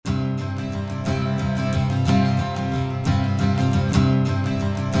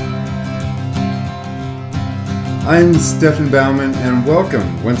I'm Stefan Baumann, and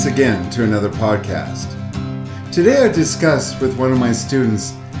welcome once again to another podcast. Today I discuss with one of my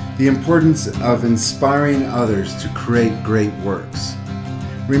students the importance of inspiring others to create great works.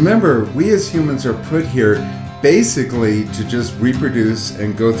 Remember, we as humans are put here basically to just reproduce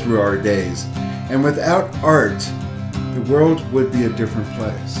and go through our days. And without art, the world would be a different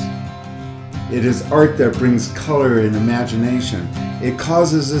place. It is art that brings color and imagination. It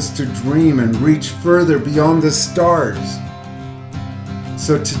causes us to dream and reach further beyond the stars.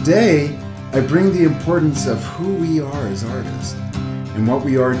 So today, I bring the importance of who we are as artists and what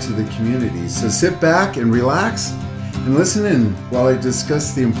we are to the community. So sit back and relax and listen in while I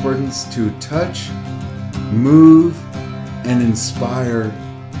discuss the importance to touch, move, and inspire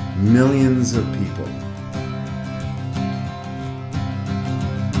millions of people.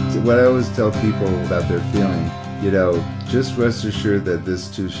 What I always tell people about their feeling, just rest assured that this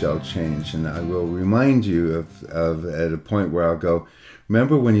too shall change. And I will remind you of at a point where I'll go,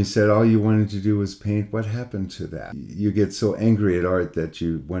 remember when you said all you wanted to do was paint? What happened to that? You get so angry at art that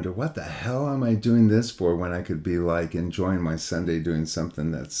you wonder, what the hell am I doing this for when I could be like enjoying my Sunday doing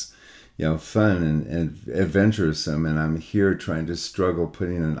something that's, fun and adventuresome, and I'm here trying to struggle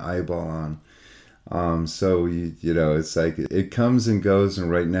putting an eyeball on. So it's like it comes and goes,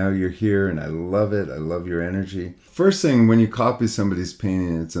 and right now you're here, and I love it. I love your energy. First thing, when you copy somebody's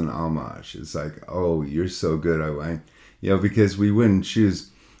painting, it's an homage. It's like, oh, you're so good. Because we wouldn't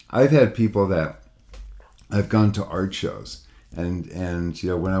choose. I've had people that I've gone to art shows, and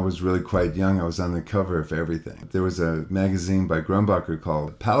when I was really quite young, I was on the cover of everything. There was a magazine by Grumbacher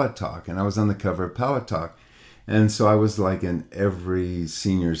called Palette Talk, and I was on the cover of Palette Talk. And so I was like in every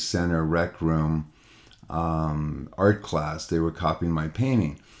senior center rec room art class. They were copying my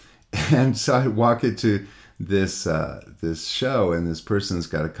painting. And so I walk into this show, and this person's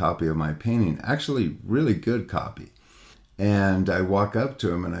got a copy of my painting, actually really good copy. And I walk up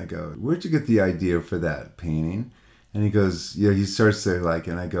to him and I go, where'd you get the idea for that painting? And he goes, he starts to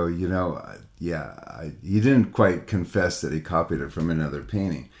and I go, he didn't quite confess that he copied it from another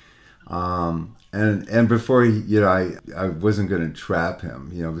painting. And before I wasn't going to trap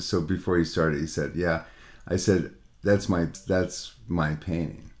him, so before he started, he said, yeah. I said, that's my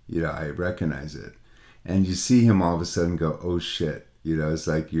painting. I recognize it. And you see him all of a sudden go, oh shit. It's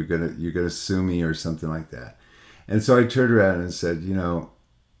like, you're gonna sue me or something like that. And so I turned around and said,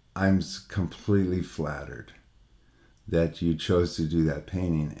 I'm completely flattered that you chose to do that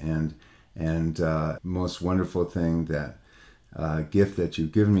painting. And most wonderful thing that gift that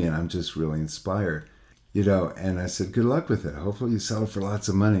you've given me, and I'm just really inspired. And I said, good luck with it. Hopefully you sell it for lots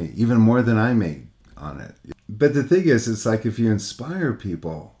of money, even more than I made on it. But the thing is, it's like if you inspire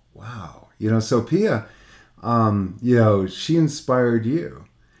people, wow. So Pia, she inspired you.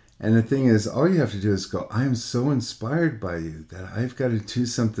 And the thing is, all you have to do is go, I am so inspired by you that I've got to do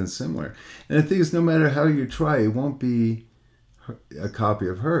something similar. And the thing is, no matter how you try, it won't be a copy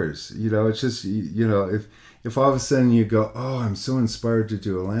of hers. It's just, if all of a sudden you go, oh, I'm so inspired to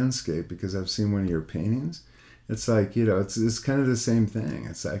do a landscape because I've seen one of your paintings, it's like, it's kind of the same thing.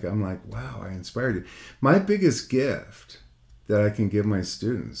 It's like, I'm like, wow, I inspired you. My biggest gift that I can give my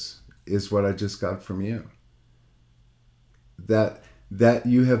students is what I just got from you. That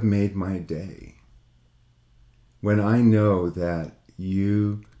you have made my day. When I know that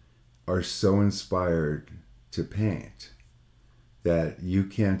you are so inspired to paint that you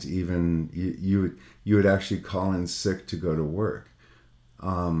can't even, you would actually call in sick to go to work.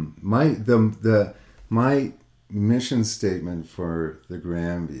 My mission statement for the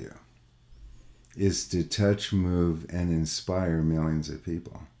Grandview is to touch, move, and inspire millions of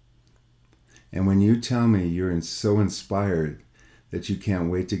people. And when you tell me you're so inspired that you can't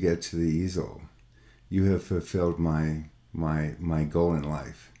wait to get to the easel, you have fulfilled my goal in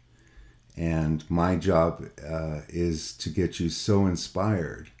life. And my job is to get you so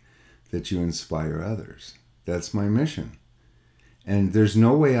inspired that you inspire others. That's my mission. And there's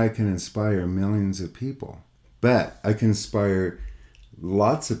no way I can inspire millions of people, but I can inspire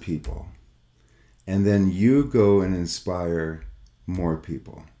lots of people. And then you go and inspire more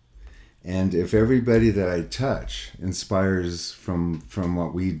people. And if everybody that I touch inspires from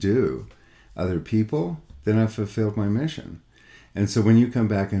what we do other people, then I've fulfilled my mission. And so when you come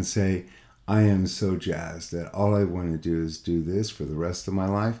back and say, I am so jazzed that all I want to do is do this for the rest of my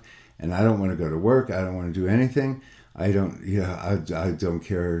life, and I don't want to go to work, I don't want to do anything, I don't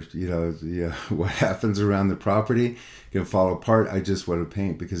care, what happens around the property can fall apart, I just want to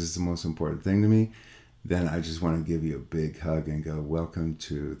paint because it's the most important thing to me, then I just want to give you a big hug and go, welcome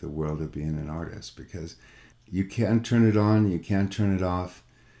to the world of being an artist, because you can't turn it on, you can't turn it off.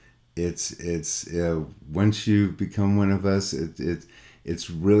 It's once you become one of us, it's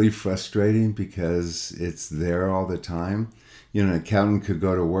really frustrating because it's there all the time. You know, an accountant could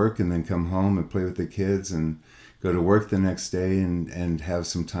go to work and then come home and play with the kids and go to work the next day and have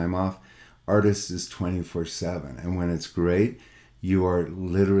some time off. Artist is 24/7. And when it's great, you are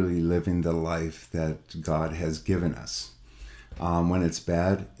literally living the life that God has given us. When it's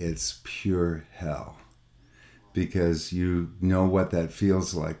bad, it's pure hell. Because you know what that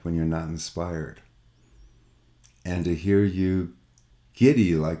feels like when you're not inspired. And to hear you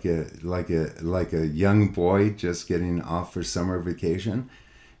giddy like a young boy just getting off for summer vacation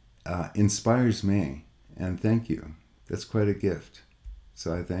inspires me. And thank you. That's quite a gift.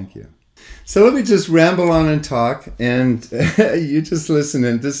 So I thank you. So let me just ramble on and talk, and you just listen.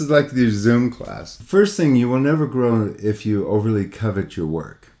 And this is like your Zoom class. First thing, you will never grow if you overly covet your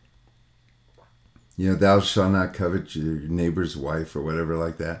work. You know, thou shalt not covet your neighbor's wife or whatever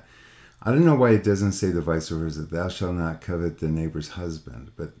like that. I don't know why it doesn't say the vice versa. Thou shalt not covet the neighbor's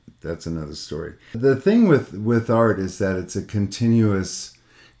husband, but that's another story. The thing with art is that it's a continuous,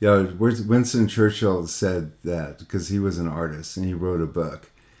 you know, Winston Churchill said that because he was an artist and he wrote a book.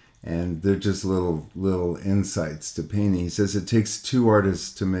 And they're just little insights to painting. He says it takes two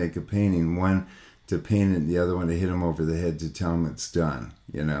artists to make a painting, one to paint it and the other one to hit him over the head to tell him it's done,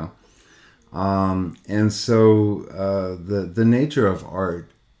 you know. And so the nature of art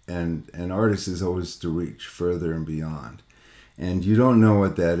and an artist is always to reach further and beyond. And you don't know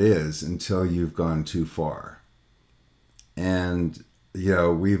what that is until you've gone too far. And, you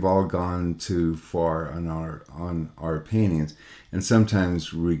know, we've all gone too far on our paintings and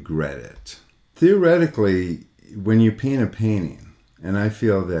sometimes regret it. Theoretically, when you paint a painting, and I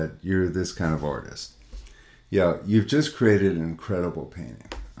feel that you're this kind of artist, yeah, you've just created an incredible painting.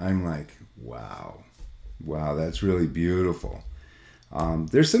 I'm like, wow, that's really beautiful.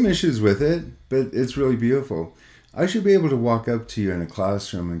 There's some issues with it, but it's really beautiful. I should be able to walk up to you in a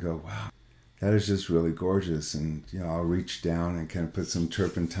classroom and go, wow, that is just really gorgeous. And, you know, I'll reach down and kind of put some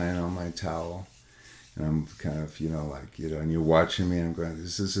turpentine on my towel. And I'm kind of, you know, like, you know, and you're watching me and I'm going,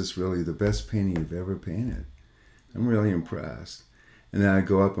 this is just really the best painting you've ever painted. I'm really impressed. And then I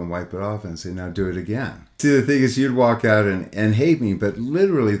go up and wipe it off and say, now do it again. See, the thing is, you'd walk out and hate me, but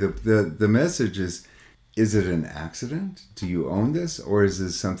literally the message is it an accident? Do you own this? Or is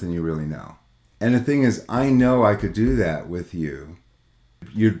this something you really know? And the thing is, I know I could do that with you.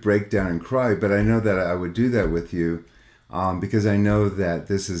 You'd break down and cry, but I know that I would do that with you because I know that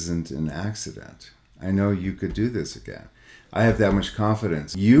this isn't an accident. I know you could do this again. I have that much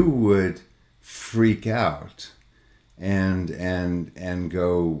confidence. You would freak out and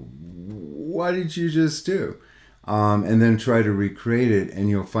go, what did you just do? And then try to recreate it,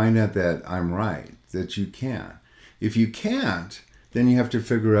 and you'll find out that I'm right, that you can. If you can't, then you have to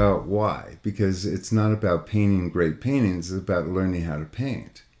figure out why, because it's not about painting great paintings, it's about learning how to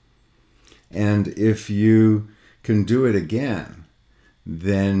paint. And if you can do it again,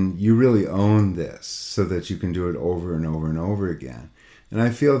 then you really own this so that you can do it over and over and over again. And I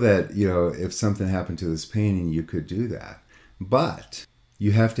feel that, you know, if something happened to this painting, you could do that. But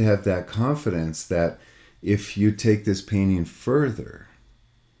you have to have that confidence that if you take this painting further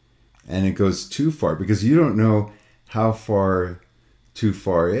and it goes too far, because you don't know how far too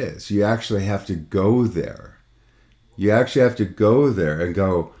far is. You actually have to go there. You actually have to go there and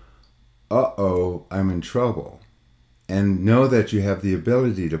go, uh-oh, I'm in trouble. And know that you have the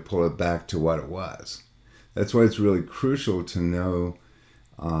ability to pull it back to what it was. That's why it's really crucial to know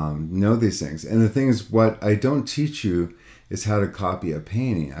these things. And the thing is, what I don't teach you is how to copy a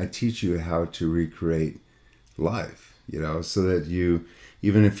painting. I teach you how to recreate life, you know, so that you,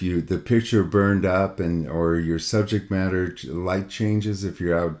 even if the picture burned up or your subject matter light changes if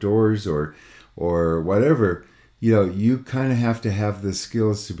you're outdoors or whatever, you know, you kind of have to have the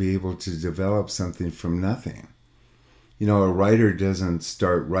skills to be able to develop something from nothing. You know, a writer doesn't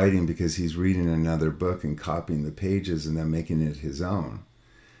start writing because he's reading another book and copying the pages and then making it his own.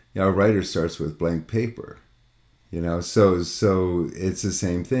 You know, a writer starts with blank paper. You know, so it's the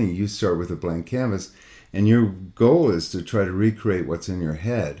same thing. You start with a blank canvas, and your goal is to try to recreate what's in your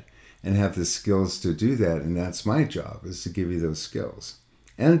head and have the skills to do that. And that's my job, is to give you those skills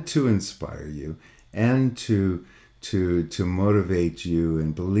and to inspire you and to motivate you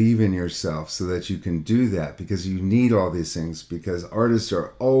and believe in yourself so that you can do that, because you need all these things, because artists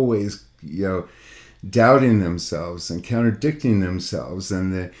are always, you know, doubting themselves and contradicting themselves,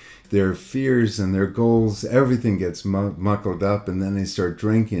 and their fears and their goals, everything gets muckled up, and then they start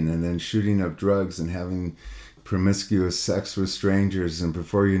drinking and then shooting up drugs and having promiscuous sex with strangers, and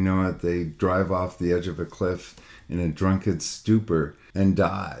before you know it, they drive off the edge of a cliff in a drunken stupor and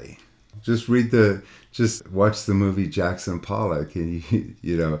die. Just watch the movie Jackson Pollock, and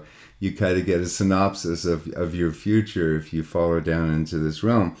you kind of get a synopsis of your future if you follow down into this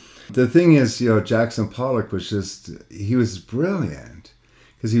realm. The thing is, Jackson Pollock he was brilliant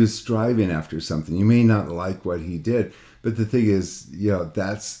because he was striving after something. You may not like what he did, but the thing is,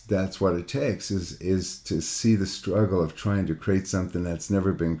 that's what it takes is to see the struggle of trying to create something that's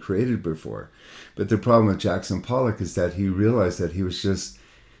never been created before. But the problem with Jackson Pollock is that he realized that he was just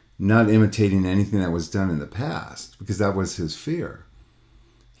not imitating anything that was done in the past, because that was his fear.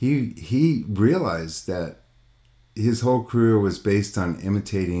 He realized that his whole career was based on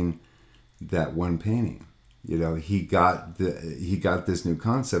imitating that one painting. He got this new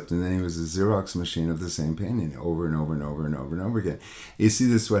concept, and then he was a Xerox machine of the same painting over and over and over and over and over again. You see,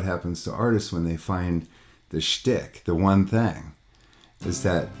 this is what happens to artists when they find the shtick, the one thing, is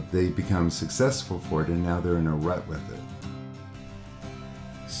that they become successful for it, and now they're in a rut with it.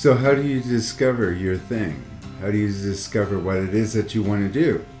 So how do you discover your thing? How do you discover what it is that you want to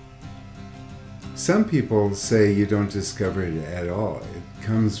do? Some people say you don't discover it at all. It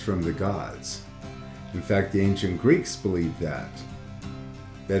comes from the gods. In fact, the ancient Greeks believed that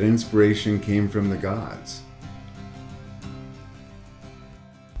inspiration came from the gods.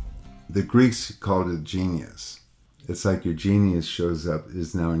 The Greeks called it genius. It's like your genius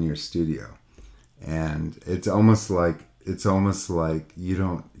is now in your studio. And it's almost like it's like all of a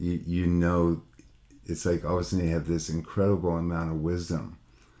sudden you have this incredible amount of wisdom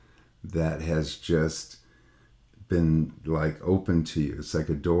that has just been like open to you. It's like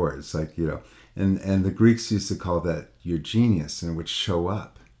a door. It's like, and the Greeks used to call that your genius, and it would show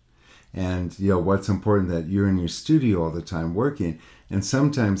up. And what's important, that you're in your studio all the time working, and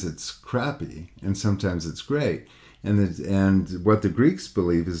sometimes it's crappy and sometimes it's great. And what the Greeks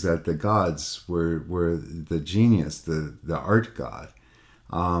believe is that the gods were the genius, the art god.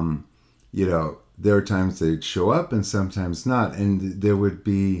 There are times they'd show up and sometimes not, and there would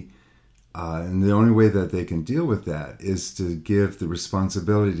be, and the only way that they can deal with that is to give the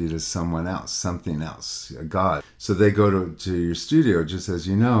responsibility to someone else, something else, a god. So they go to your studio, just as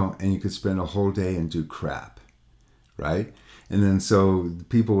and you could spend a whole day and do crap, right? And then so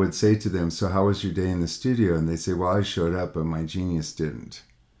people would say to them, so how was your day in the studio? And they say, well, I showed up, but my genius didn't.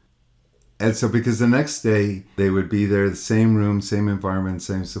 And so because the next day they would be there, the same room, same environment,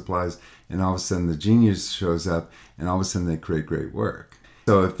 same supplies, and all of a sudden the genius shows up, and all of a sudden they create great work.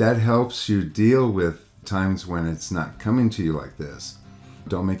 So if that helps you deal with times when it's not coming to you like this,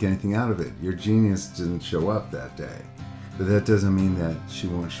 don't make anything out of it. Your genius didn't show up that day. But that doesn't mean that she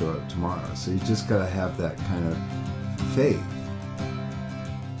won't show up tomorrow. So you just got to have that kind of faith.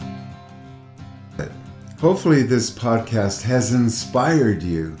 Hopefully this podcast has inspired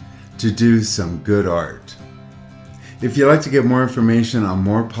you to do some good art. If you'd like to get more information on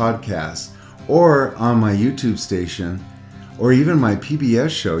more podcasts, or on my YouTube station, or even my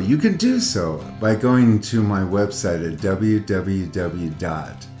PBS show, you can do so by going to my website at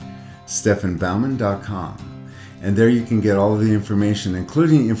www.stefanbaumann.com. And there you can get all of the information,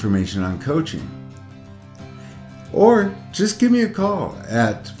 including information on coaching. Or just give me a call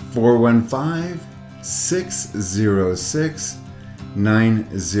at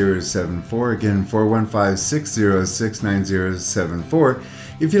 415-606-9074. Again, 415-606-9074.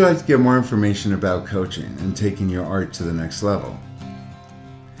 If you'd like to get more information about coaching and taking your art to the next level.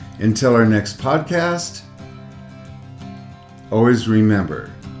 Until our next podcast, always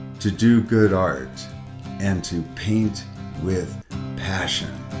remember to do good art and to paint with passion.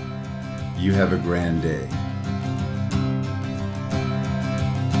 You have a grand day.